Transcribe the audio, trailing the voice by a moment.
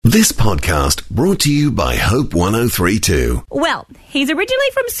This podcast brought to you by Hope 103.2. Well, he's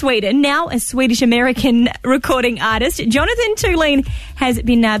originally from Sweden, now a Swedish-American recording artist. Jonathan Thulin has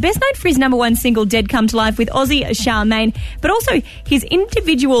been best known for his number one single, Dead Come to Life, with Aussie Charmaine, but also his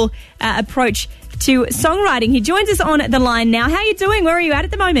individual approach to songwriting. He joins us on the line now. How are you doing? Where are you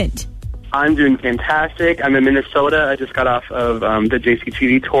at the moment? I'm doing fantastic. I'm in Minnesota. I just got off of the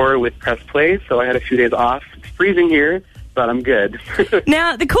JCTV tour with Press Play, so I had a few days off. It's freezing here, but I'm good.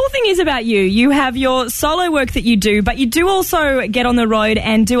 Now, the cool thing is about you have your solo work that you do, but you do also get on the road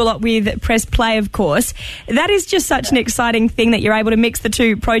and do a lot with Press Play, of course. That is just such an exciting thing that you're able to mix the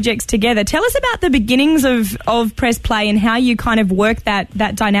two projects together. Tell us about the beginnings of Press Play and how you kind of work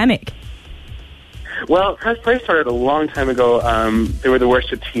that dynamic. Well, Press Play started a long time ago. They were the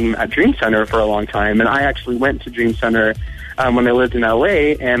worship team at Dream Center for a long time, and I actually went to Dream Center when I lived in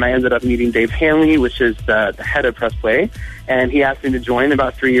LA, and I ended up meeting Dave Hanley, which is the head of Press Play, and he asked me to join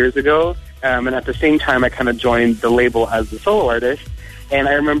about 3 years ago, and at the same time I kind of joined the label as a solo artist, and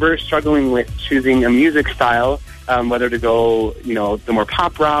I remember struggling with choosing a music style, whether to go, the more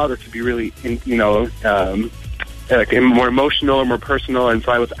pop route or to be really, like more emotional or more personal. And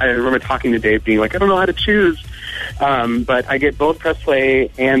so I remember talking to Dave being like, I don't know how to choose. But I get both Press Play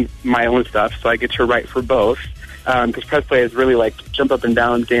and my own stuff, so I get to write for both. Because Press Play is really like jump up and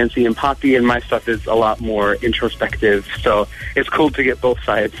down, dancey and poppy, and my stuff is a lot more introspective. So it's cool to get both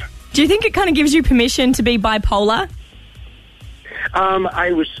sides. Do you think it kind of gives you permission to be bipolar?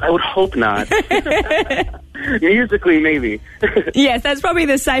 I would hope not. Musically, maybe. Yes, that's probably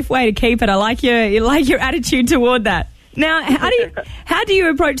the safe way to keep it. I like your attitude toward that. Now, how do you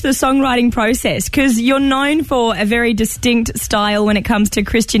approach the songwriting process? Because you're known for a very distinct style when it comes to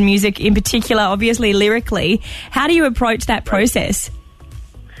Christian music, in particular, obviously lyrically. How do you approach that process?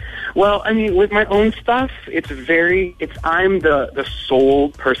 Well, I mean, with my own stuff, I'm the sole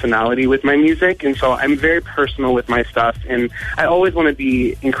personality with my music, and so I'm very personal with my stuff, and I always want to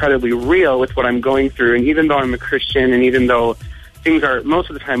be incredibly real with what I'm going through, and even though I'm a Christian, and even though things are most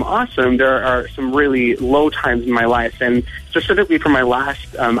of the time awesome, there are some really low times in my life, and specifically for my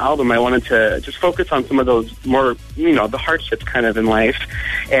last album, I wanted to just focus on some of those more, the hardships kind of in life,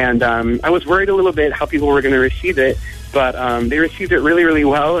 and I was worried a little bit how people were going to receive it, but they received it really, really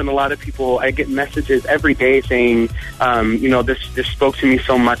well, and a lot of people, I get messages every day saying, this spoke to me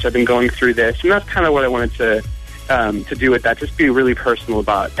so much, I've been going through this, and that's kind of what I wanted to do with that, just be really personal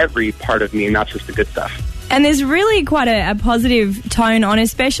about every part of me, not just the good stuff. And there's really quite a positive tone on,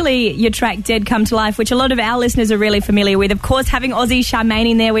 especially your track Dead Come to Life, which a lot of our listeners are really familiar with. Of course, having Aussie Charmaine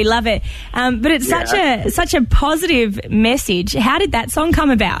in there, we love it. But it's such a positive message. How did that song come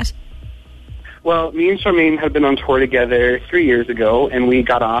about? Well, me and Charmaine had been on tour together 3 years ago, and we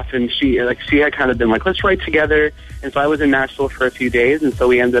got off, and she had kind of been like, let's write together. And so I was in Nashville for a few days, and so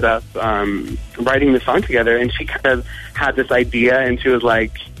we ended up writing the song together, and she kind of had this idea, and she was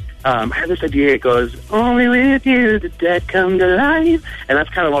like, I had this idea, it goes, only with you the dead come to life, and that's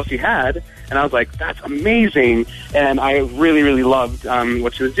kind of all she had, and I was like, that's amazing, and I really, really loved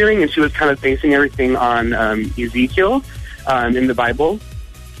what she was doing, and she was kind of basing everything on Ezekiel in the Bible.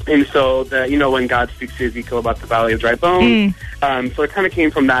 And so, when God speaks to Ezekiel about the valley of dry bones, so it kind of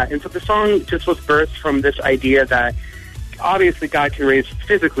came from that. And so the song just was birthed from this idea that obviously God can raise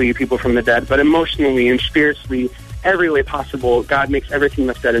physically people from the dead, but emotionally and spiritually, every way possible, God makes everything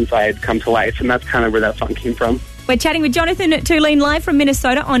that's dead inside come to life. And that's kind of where that song came from. We're chatting with Jonathan Thulin live from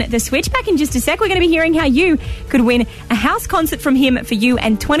Minnesota on The Switch. Back in just a sec, we're going to be hearing how you could win a house concert from him for you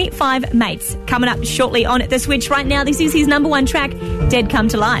and 25 mates. Coming up shortly on The Switch. Right now, this is his number one track, Dead Come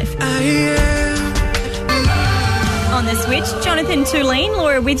to Life. On The Switch, Jonathan Thulin,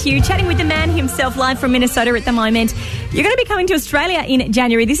 Laura with you, chatting with the man himself live from Minnesota at the moment. You're going to be coming to Australia in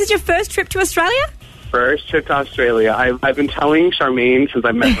January. This is your first trip to Australia? First trip to Australia. I've been telling Charmaine since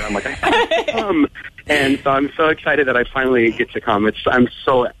I met her. I'm like, I have to come. And so I'm so excited that I finally get to come. I'm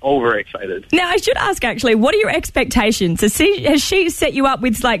so overexcited. Now, I should ask, actually, what are your expectations? Has she set you up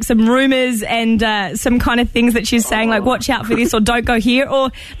with, like, some rumours and some kind of things that she's saying, like, watch out for this or don't go here?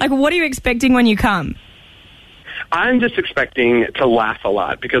 Or, like, what are you expecting when you come? I'm just expecting to laugh a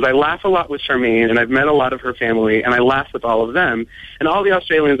lot because I laugh a lot with Charmaine, and I've met a lot of her family, and I laugh with all of them. And all the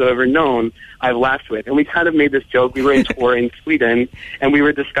Australians I've ever known, I've laughed with. And we kind of made this joke. We were in tour in Sweden, and we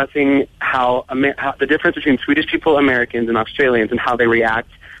were discussing how the difference between Swedish people, Americans, and Australians, and how they react.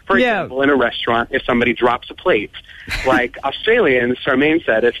 For example, in a restaurant, if somebody drops a plate. Like Australians, Charmaine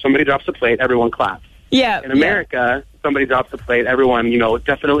said, if somebody drops a plate, everyone claps. Yeah. In America, somebody drops a plate, everyone,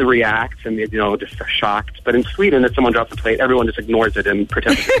 definitely reacts and, just are shocked. But in Sweden, if someone drops a plate, everyone just ignores it and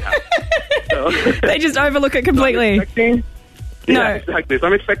pretends it didn't happen. So, they just overlook it completely. So No. Yeah, exactly. So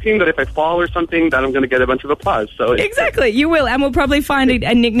I'm expecting that if I fall or something, that I'm going to get a bunch of applause. So Exactly, you will, and we'll probably find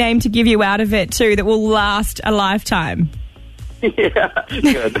a nickname to give you out of it too that will last a lifetime. Yeah,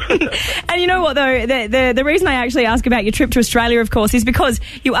 good. And you know what, though? The reason I actually ask about your trip to Australia, of course, is because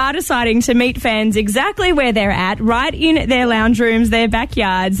you are deciding to meet fans exactly where they're at, right in their lounge rooms, their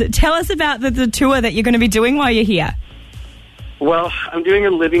backyards. Tell us about the tour that you're going to be doing while you're here. Well, I'm doing a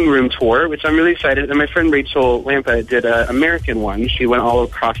living room tour, which I'm really excited. And my friend Rachel Lampa did an American one. She went all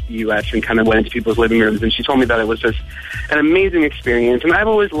across the U.S. and kind of went into people's living rooms, and she told me that it was just an amazing experience. And I've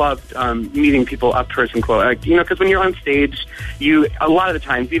always loved meeting people up close and close. Like, because when you're on stage, a lot of the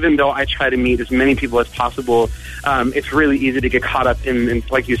times, even though I try to meet as many people as possible, it's really easy to get caught up in,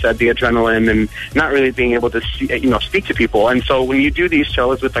 like you said, the adrenaline and not really being able to speak to people. And so when you do these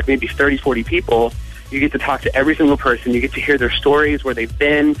shows with like maybe 30, 40 people, you get to talk to every single person. You get to hear their stories, where they've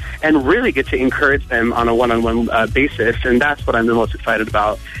been, and really get to encourage them on a one-on-one basis. And that's what I'm the most excited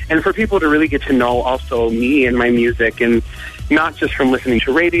about. And for people to really get to know also me and my music, and not just from listening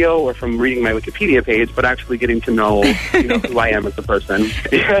to radio or from reading my Wikipedia page, but actually getting to know who I am as a person.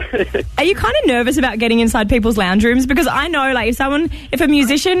 Are you kind of nervous about getting inside people's lounge rooms? Because I know, like, if a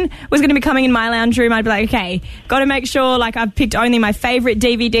musician was going to be coming in my lounge room, I'd be like, okay, got to make sure, like, I've picked only my favourite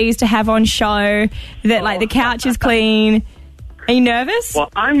DVDs to have on show, that, like, the couch is clean. Are you nervous? Well,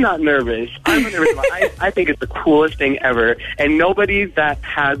 I'm not nervous. I'm not nervous. I think it's the coolest thing ever. And nobody that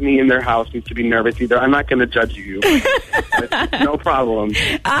has me in their house needs to be nervous either. I'm not going to judge you. No problem.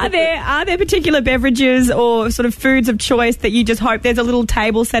 Are there particular beverages or sort of foods of choice that you just hope there's a little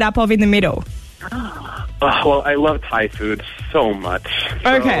table set up of in the middle? Well, I love Thai food so much.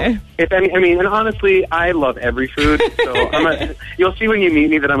 So okay. And honestly, I love every food. So you'll see when you meet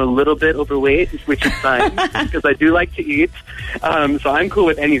me that I'm a little bit overweight, which is fine because I do like to eat. So I'm cool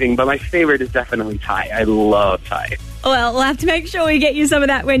with anything, but my favorite is definitely Thai. I love Thai. Well, we'll have to make sure we get you some of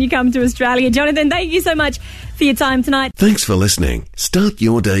that when you come to Australia. Jonathan, thank you so much for your time tonight. Thanks for listening. Start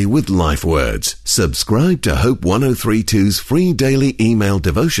your day with Life Words. Subscribe to Hope 1032's free daily email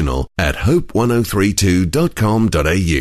devotional at hope1032.com.au.